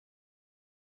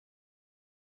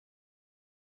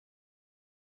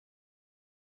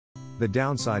The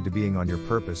downside to being on your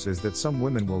purpose is that some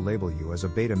women will label you as a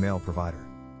beta male provider.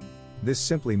 This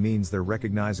simply means they're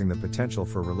recognizing the potential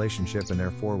for relationship and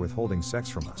therefore withholding sex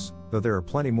from us, though there are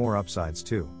plenty more upsides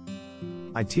too.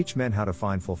 I teach men how to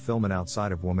find fulfillment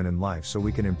outside of women in life so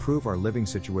we can improve our living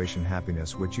situation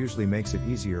happiness, which usually makes it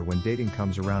easier when dating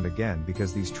comes around again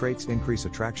because these traits increase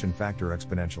attraction factor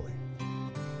exponentially.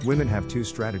 Women have two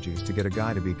strategies to get a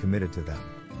guy to be committed to them.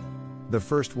 The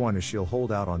first one is she'll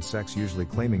hold out on sex, usually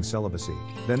claiming celibacy,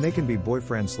 then they can be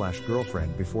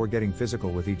boyfriend/girlfriend before getting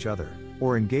physical with each other,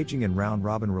 or engaging in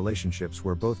round-robin relationships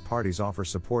where both parties offer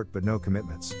support but no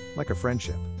commitments, like a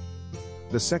friendship.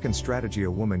 The second strategy a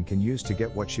woman can use to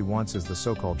get what she wants is the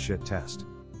so-called shit test.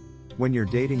 When you're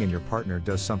dating and your partner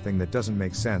does something that doesn't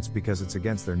make sense because it's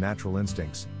against their natural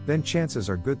instincts, then chances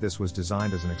are good this was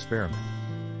designed as an experiment.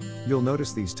 You'll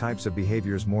notice these types of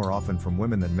behaviors more often from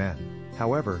women than men.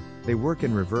 However, they work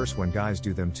in reverse when guys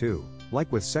do them too,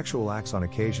 like with sexual acts on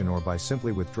occasion or by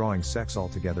simply withdrawing sex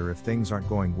altogether if things aren't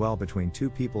going well between two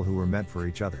people who were meant for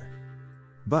each other.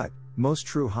 But most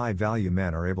true high-value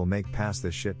men are able to make past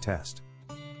this shit test.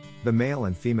 The male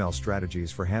and female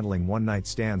strategies for handling one-night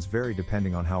stands vary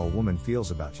depending on how a woman feels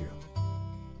about you.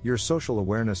 Your social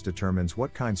awareness determines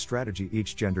what kind of strategy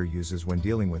each gender uses when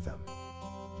dealing with them.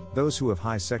 Those who have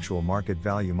high sexual market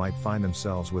value might find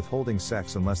themselves withholding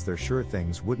sex unless they're sure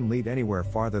things wouldn't lead anywhere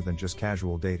farther than just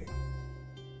casual dating.